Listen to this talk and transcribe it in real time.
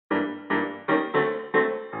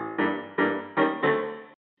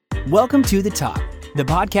Welcome to The Top, the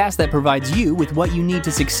podcast that provides you with what you need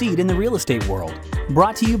to succeed in the real estate world.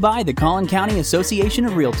 Brought to you by the Collin County Association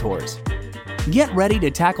of Realtors. Get ready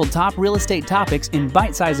to tackle top real estate topics in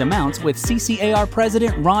bite-sized amounts with CCAR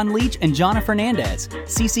President Ron Leach and Jonna Fernandez,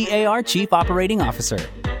 CCAR Chief Operating Officer.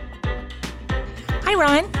 Hi,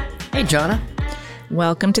 Ron. Hey, Jonna.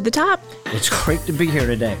 Welcome to The Top. It's great to be here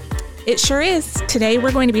today. It sure is. Today,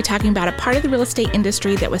 we're going to be talking about a part of the real estate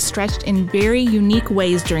industry that was stretched in very unique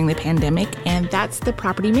ways during the pandemic, and that's the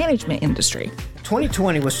property management industry.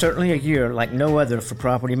 2020 was certainly a year like no other for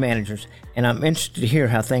property managers, and I'm interested to hear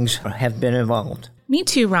how things have been evolved. Me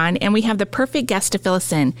too, Ron, and we have the perfect guest to fill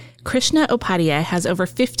us in. Krishna Upadhyay has over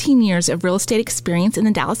 15 years of real estate experience in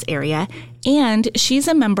the Dallas area, and she's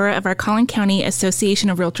a member of our Collin County Association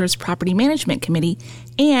of Realtors Property Management Committee,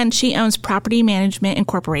 and she owns Property Management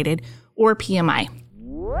Incorporated, or PMI.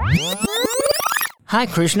 Hi,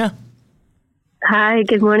 Krishna. Hi,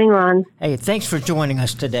 good morning, Ron. Hey, thanks for joining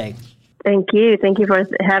us today. Thank you. Thank you for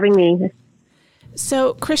having me.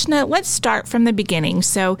 So, Krishna, let's start from the beginning.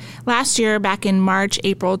 So, last year, back in March,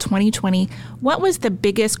 April 2020, what was the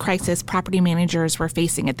biggest crisis property managers were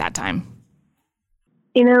facing at that time?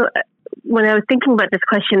 You know, when I was thinking about this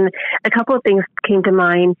question, a couple of things came to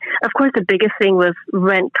mind. Of course, the biggest thing was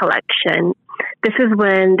rent collection. This is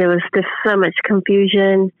when there was just so much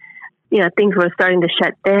confusion. You know, things were starting to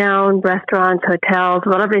shut down, restaurants, hotels, a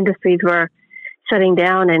lot of industries were shutting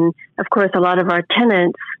down. And, of course, a lot of our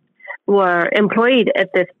tenants were employed at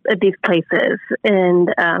these places, and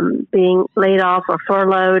being laid off or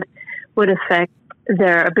furloughed would affect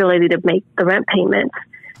their ability to make the rent payments.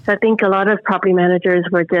 So I think a lot of property managers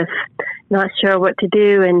were just not sure what to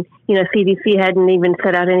do, and CDC hadn't even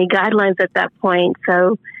set out any guidelines at that point.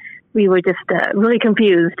 So we were just really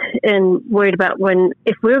confused and worried about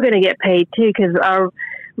if we were going to get paid too, because our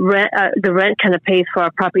rent, the rent kind of pays for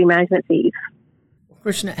our property management fees.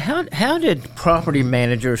 Krishna, how did property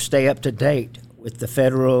managers stay up to date with the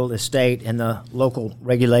federal, the state, and the local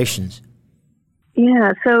regulations?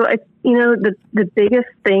 Yeah, so the biggest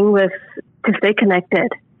thing was to stay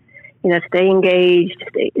connected. Stay engaged,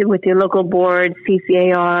 stay with your local board,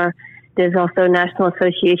 CCAR. There's also National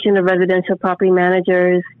Association of Residential Property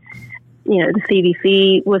Managers. The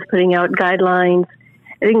CDC was putting out guidelines.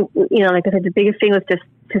 I think, like I said, the biggest thing was just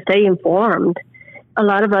to stay informed. A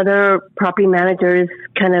lot of other property managers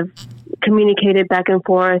kind of communicated back and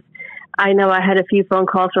forth. I know I had a few phone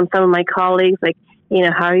calls from some of my colleagues, like,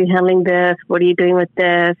 how are you handling this? What are you doing with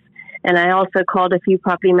this? And I also called a few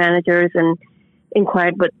property managers and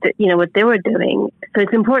inquired what they were doing. So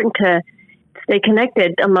it's important to stay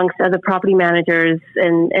connected amongst other property managers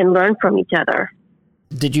and learn from each other.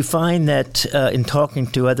 Did you find that in talking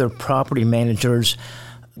to other property managers,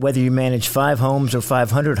 whether you manage 5 homes or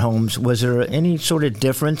 500 homes, was there any sort of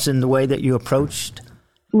difference in the way that you approached?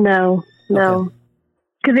 No.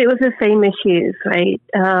 Because it was the same issues, right?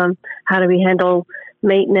 How do we handle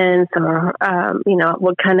maintenance, or,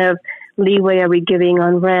 what kind of leeway are we giving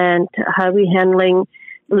on rent? How are we handling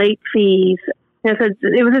late fees? So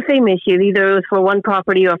it was the same issue. Either it was for one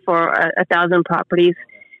property or for 1,000 properties.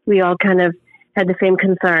 We all kind of had the same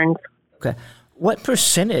concerns. Okay. What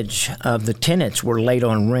percentage of the tenants were late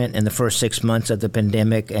on rent in the first 6 months of the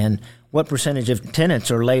pandemic, and what percentage of tenants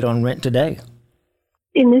are late on rent today?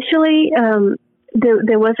 Initially,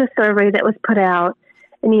 there was a survey that was put out,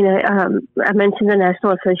 and I mentioned the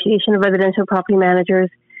National Association of Residential Property Managers.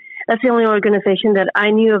 That's the only organization that I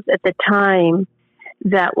knew of at the time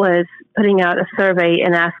that was putting out a survey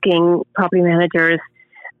and asking property managers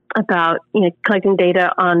about collecting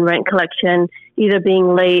data on rent collection, either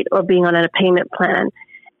being late or being on a payment plan.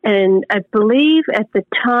 And I believe at the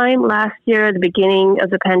time last year, at the beginning of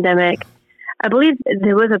the pandemic, I believe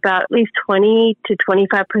there was about at least 20 to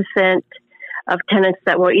 25% of tenants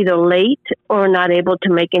that were either late or not able to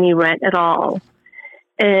make any rent at all.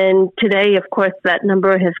 And today, of course, that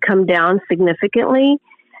number has come down significantly.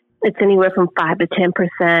 It's anywhere from 5 to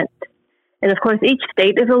 10%. And of course, each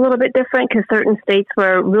state is a little bit different, because certain states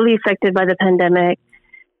were really affected by the pandemic.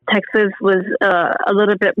 Texas was a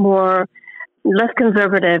little bit less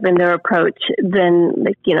conservative in their approach than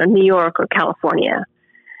New York or California.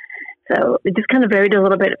 So it just kind of varied a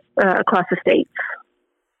little bit across the states.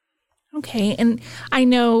 Okay. And I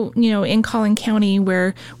know, in Collin County,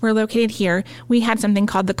 where we're located here, we had something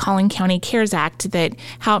called the Collin County CARES Act that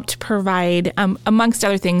helped provide, amongst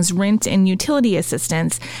other things, rent and utility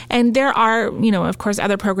assistance. And there are, of course,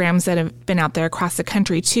 other programs that have been out there across the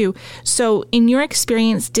country, too. So in your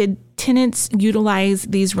experience, did tenants utilize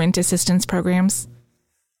these rent assistance programs?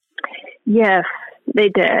 Yes, they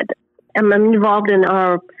did. I'm involved in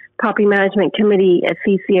our property management committee at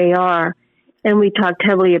CCAR, and we talked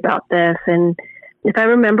heavily about this. And if I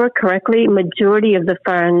remember correctly, majority of the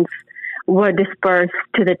funds were dispersed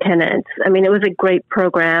to the tenants. I mean, it was a great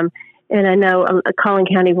program, and I know Collin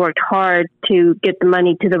County worked hard to get the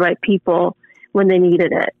money to the right people when they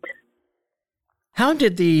needed it. How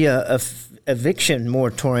did the eviction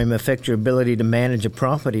moratorium affect your ability to manage a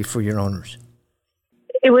property for your owners?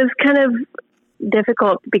 It was kind of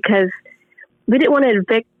difficult because we didn't want to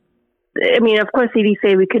evict. I mean, of course,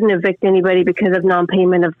 CDC, we couldn't evict anybody because of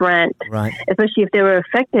non-payment of rent, right, especially if they were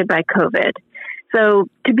affected by COVID. So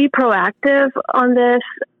to be proactive on this,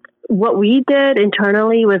 what we did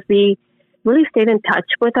internally was we really stayed in touch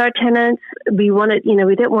with our tenants. We wanted,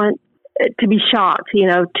 we didn't want to be shocked,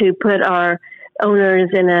 to put our owners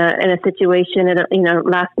in a situation at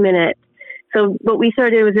last minute. So what we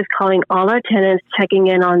started was just calling all our tenants, checking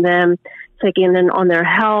in on them, checking in on their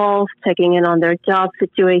health, checking in on their job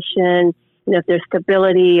situation, if there's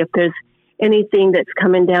stability, if there's anything that's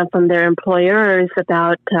coming down from their employers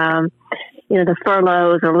about, the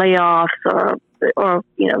furloughs or layoffs or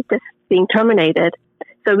just being terminated.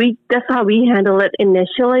 So that's how we handle it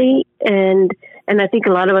initially. And I think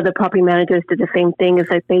a lot of other property managers did the same thing, is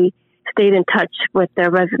that they stayed in touch with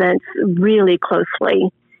their residents really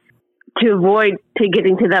closely to avoid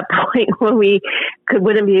getting to that point where we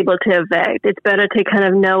wouldn't be able to evict. It's better to kind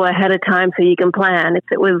of know ahead of time so you can plan.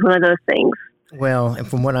 It was one of those things. Well, and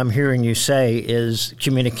from what I'm hearing you say is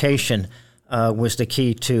communication was the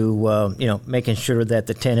key to, making sure that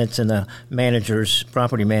the tenants and the managers,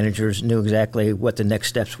 property managers, knew exactly what the next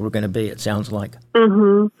steps were going to be, it sounds like.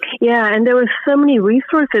 Mm-hmm. Yeah, and there were so many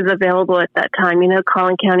resources available at that time.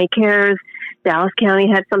 Collin County Cares, Dallas County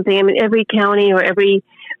had something. I mean, every county or every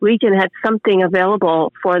region had something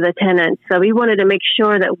available for the tenants. So we wanted to make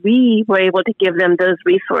sure that we were able to give them those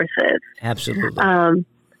resources. Absolutely.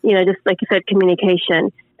 Just like you said,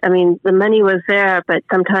 communication. I mean, the money was there, but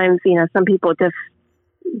sometimes, some people just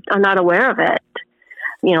are not aware of it.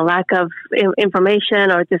 Lack of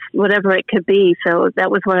information or just whatever it could be. So that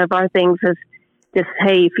was one of our things, is just,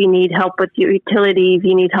 hey, if you need help with your utilities,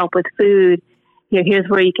 you need help with food, here's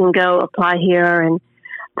where you can go apply here. And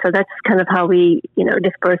so that's kind of how we,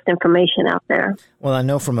 dispersed information out there. Well, I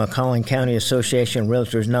know from a Collin County Association of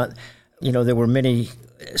Realtors, there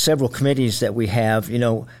were several committees that we have,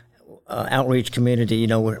 outreach community,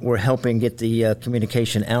 we're helping get the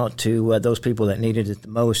communication out to those people that needed it the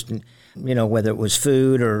most. And, whether it was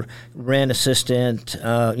food or rent assistant,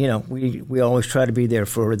 we always try to be there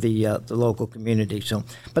for the local community. So,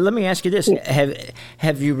 but let me ask you this,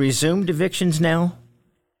 have you resumed evictions now?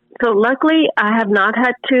 So luckily, I have not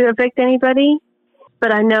had to evict anybody,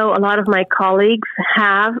 but I know a lot of my colleagues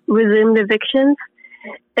have resumed evictions,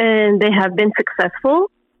 and they have been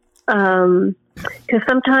successful. Because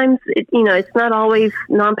sometimes, it's not always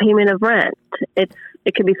non-payment of rent. It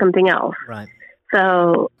could be something else. Right.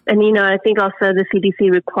 So, and I think also the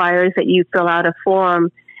CDC requires that you fill out a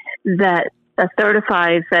form that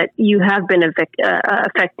certifies that you have been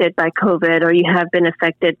affected by COVID, or you have been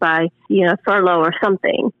affected by, furlough or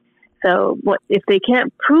something. So if they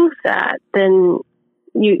can't prove that, then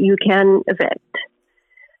you can evict.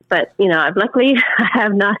 But, luckily I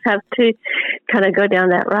have not had to kind of go down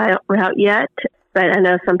that route yet. But I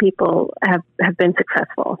know some people have been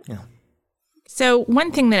successful. Yeah. So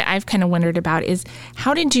one thing that I've kind of wondered about is,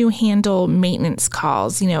 how did you handle maintenance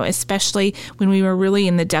calls, especially when we were really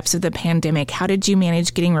in the depths of the pandemic? How did you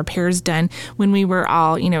manage getting repairs done when we were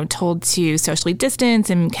all, told to socially distance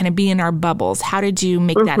and kind of be in our bubbles? How did you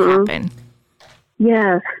make that happen?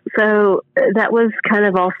 Yes. So that was kind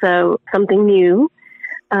of also something new.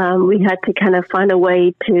 We had to kind of find a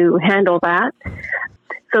way to handle that.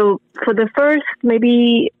 So for the first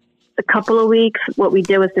maybe a couple of weeks, what we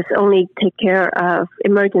did was just only take care of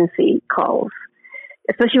emergency calls,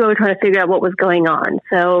 especially when we were trying to figure out what was going on.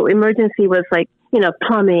 So emergency was like,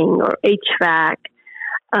 plumbing or HVAC.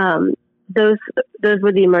 Those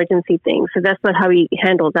were the emergency things. So that's not how we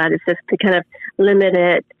handled that. It's just to kind of limit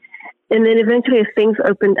it. And then eventually as things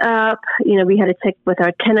opened up, we had to check with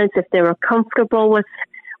our tenants if they were comfortable with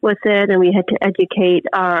it, and we had to educate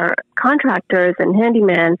our contractors and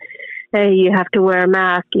handyman. Hey, you have to wear a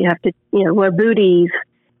mask. You have to, wear booties.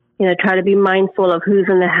 Try to be mindful of who's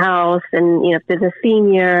in the house, and if there's a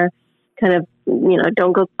senior, kind of,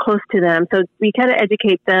 don't go close to them. So we kind of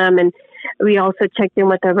educate them, and we also checked in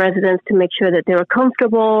with our residents to make sure that they were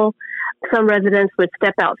comfortable. Some residents would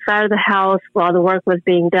step outside of the house while the work was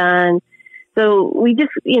being done. So we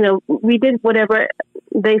just, we did whatever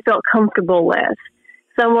they felt comfortable with.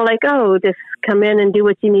 Some were like, oh, just come in and do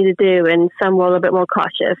what you need to do. And some were a little bit more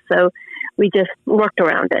cautious. So we just worked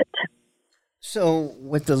around it. So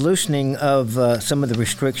with the loosening of some of the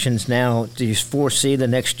restrictions now, do you foresee the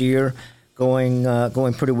next year going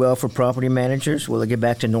pretty well for property managers? Will it get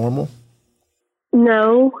back to normal?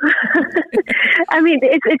 No. I mean,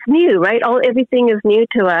 it's new, right? Everything is new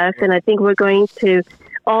to us, and I think we're going to,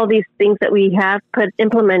 all these things that we have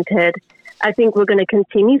implemented, I think we're going to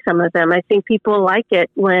continue some of them. I think people like it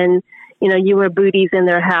when, you wear booties in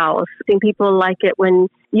their house. I think people like it when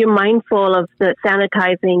you're mindful of the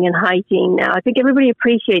sanitizing and hygiene now. I think everybody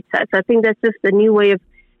appreciates that. So I think that's just the new way of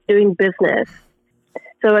doing business.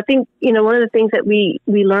 So I think, one of the things that we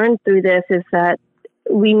learned through this is that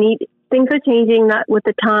things are changing, not with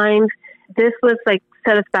the times. This was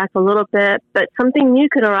set us back a little bit, but something new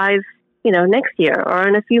could arise, next year or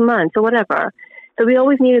in a few months or whatever. So we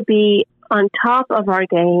always need to be on top of our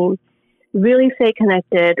game, really stay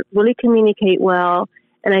connected, really communicate well.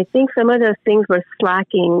 And I think some of those things were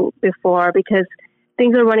slacking before because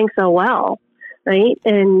things are running so well, right?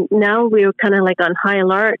 And now we're kind of on high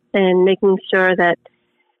alert and making sure that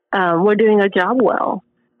we're doing our job well.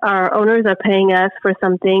 Our owners are paying us for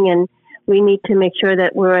something, and we need to make sure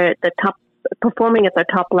that we're at the top, performing at the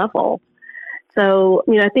top level. So,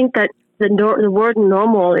 I think that the word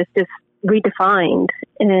normal is just redefined.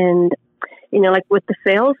 And, with the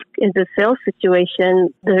sales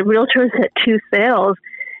situation, the realtors that do sales,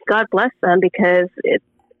 God bless them, because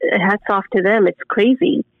hats off to them. It's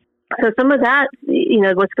crazy. So some of that,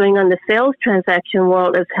 what's going on in the sales transaction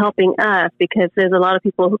world is helping us because there's a lot of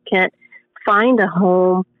people who can't find a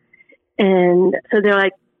home. And so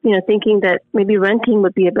they're thinking that maybe renting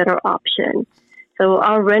would be a better option. So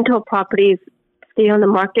our rental properties stay on the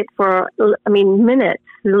market for, minutes,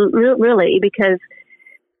 really, because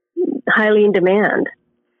highly in demand.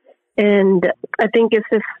 And I think it's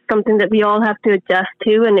just something that we all have to adjust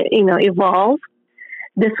to and, evolve.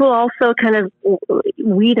 This will also kind of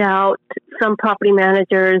weed out some property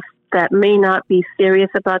managers that may not be serious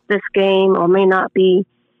about this game or may not be,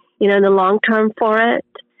 in the long term for it.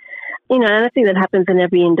 And I think that happens in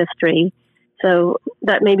every industry. So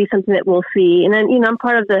that may be something that we'll see. And then, I'm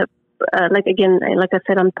part of the, like I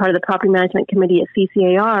said, I'm part of the property management committee at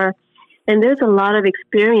CCAR. And there's a lot of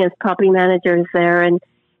experienced property managers there. And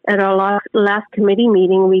at our last committee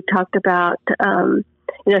meeting, we talked about,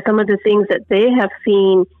 some of the things that they have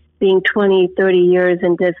seen being 20, 30 years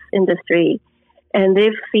in this industry. And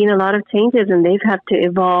they've seen a lot of changes, and they've had to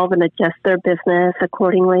evolve and adjust their business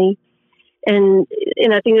accordingly. And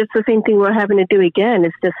I think it's the same thing we're having to do again.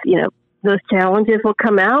 It's just, those challenges will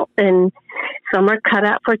come out, and some are cut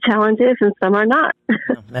out for challenges and some are not.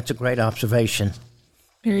 That's a great observation.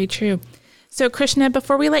 Very true. So, Krishna,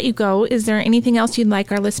 before we let you go, is there anything else you'd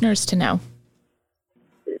like our listeners to know?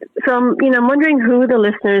 So, I'm wondering who the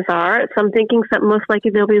listeners are. So I'm thinking most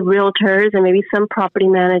likely there'll be realtors and maybe some property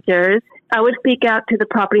managers. I would speak out to the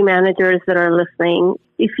property managers that are listening.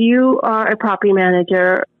 If you are a property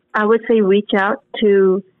manager, I would say reach out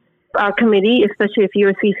to our committee, especially if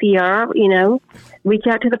you're a CCR, reach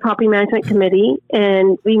out to the property management committee,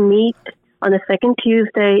 and we meet on the second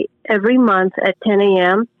Tuesday every month at 10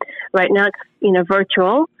 a.m. Right now it's,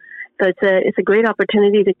 virtual. So it's a great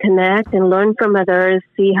opportunity to connect and learn from others,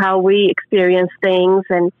 see how we experience things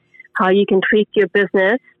and how you can tweak your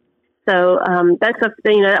business. So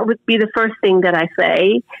that would be the first thing that I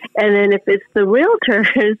say. And then if it's the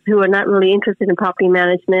realtors who are not really interested in property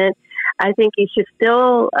management, I think you should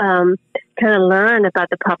still kind of learn about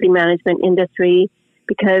the property management industry,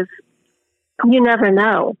 because you never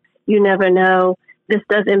know. You never know. This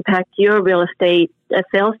does impact your real estate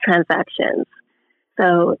sales transactions.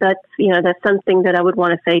 So that's something that I would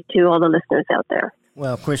want to say to all the listeners out there.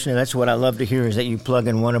 Well, Krishna, that's what I love to hear, is that you plug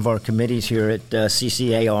in one of our committees here at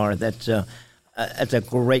CCAR. That's a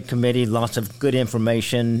great committee, lots of good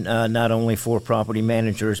information, not only for property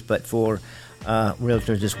managers, but for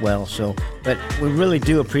realtors as well. So, but we really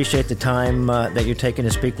do appreciate the time that you're taking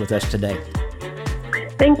to speak with us today.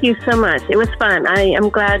 Thank you so much. It was fun. I am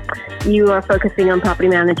glad you are focusing on property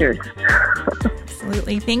managers.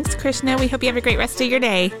 Absolutely. Thanks, Krishna. We hope you have a great rest of your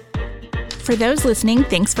day. For those listening,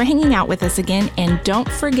 thanks for hanging out with us again. And don't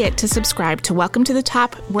forget to subscribe to Welcome to the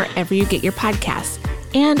Top wherever you get your podcasts.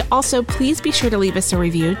 And also, please be sure to leave us a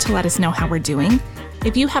review to let us know how we're doing.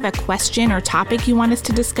 If you have a question or topic you want us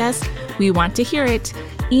to discuss, we want to hear it.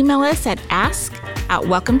 Email us at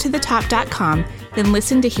ask@welcometothetop.com, then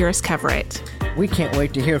listen to hear us cover it. We can't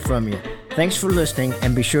wait to hear from you. Thanks for listening,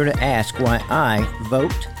 and be sure to ask why I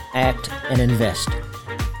vote, act, and invest.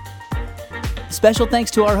 Special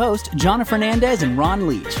thanks to our host, Jonna Fernandez and Ron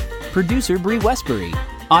Leach. Producer, Bree Westbury.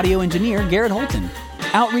 Audio engineer, Garrett Holton.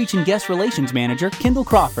 Outreach and Guest Relations Manager Kendall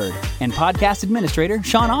Crawford, and Podcast Administrator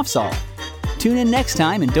Sean Offsall. Tune in next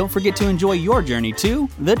time and don't forget to enjoy your journey to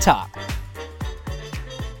the top.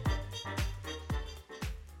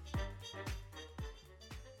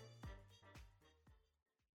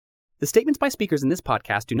 The statements by speakers in this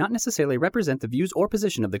podcast do not necessarily represent the views or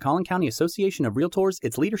position of the Collin County Association of Realtors,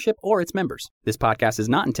 its leadership, or its members. This podcast is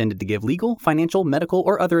not intended to give legal, financial, medical,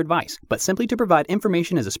 or other advice, but simply to provide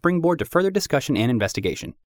information as a springboard to further discussion and investigation.